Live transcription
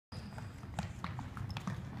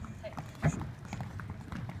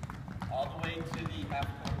all the way to the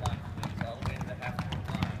half-court line, please. All the way to the half-court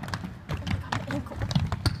line.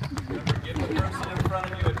 Remember, give the person in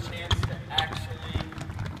front of you a chance to actually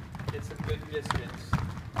get some good distance.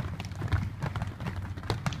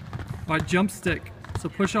 All right, jump stick. So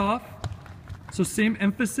push off. So same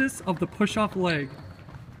emphasis of the push off leg.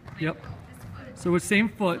 Yep. So with same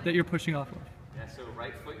foot that you're pushing off of. Yeah, so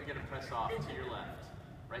right foot you're going to press off to your left.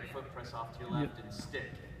 Right foot press off to your left and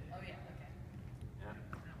stick. Oh yeah, okay. Yeah.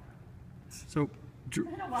 So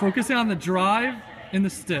focusing on the drive and the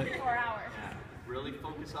stick. 4 hours. Yeah. Really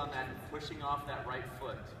focus on that and pushing off that right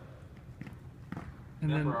foot. And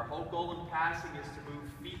Remember, then, our whole goal in passing is to move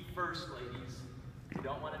feet first, ladies. You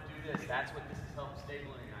don't want to do this. That's what this is helping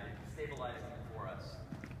stabilizing it for us.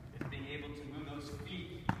 Is being able to move those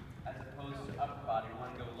feet as opposed to upper body. We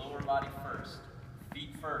want to go lower body first.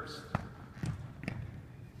 Feet first.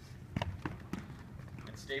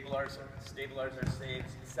 And stabilize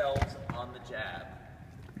ourselves on the jab.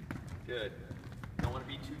 Good. Don't want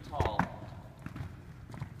to be too tall.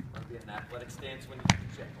 Want to be in an athletic stance when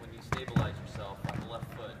you stabilize yourself on the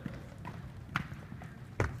left foot.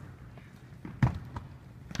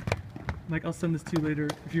 Mike, I'll send this to you later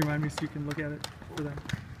if you remind me so you can look at it for them.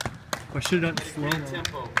 Oh, I should have done it slow-mo.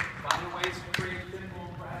 Tempo. Find ways to create tempo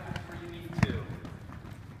and practice where you need to.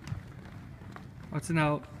 What's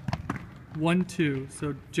now 1-2.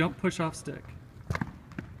 So jump, push off, stick.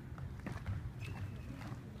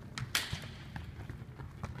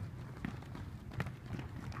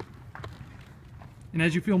 And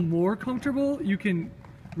as you feel more comfortable, you can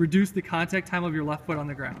reduce the contact time of your left foot on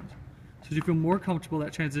the ground. So as you feel more comfortable,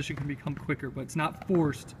 that transition can become quicker, but it's not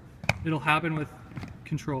forced. It'll happen with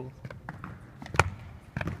control.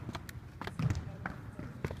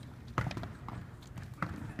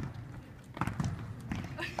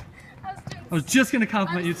 I was just gonna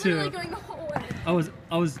compliment you too. Going the whole way.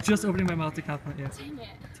 I was just opening my mouth to compliment you. Dang it.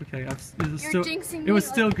 It's okay. You're jinxing it was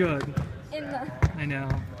me, still like, good. In the... I know.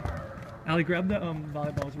 Allie, grab the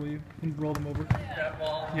volleyballs, will you? And roll them over. Grab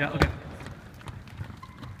ball. Yeah, okay.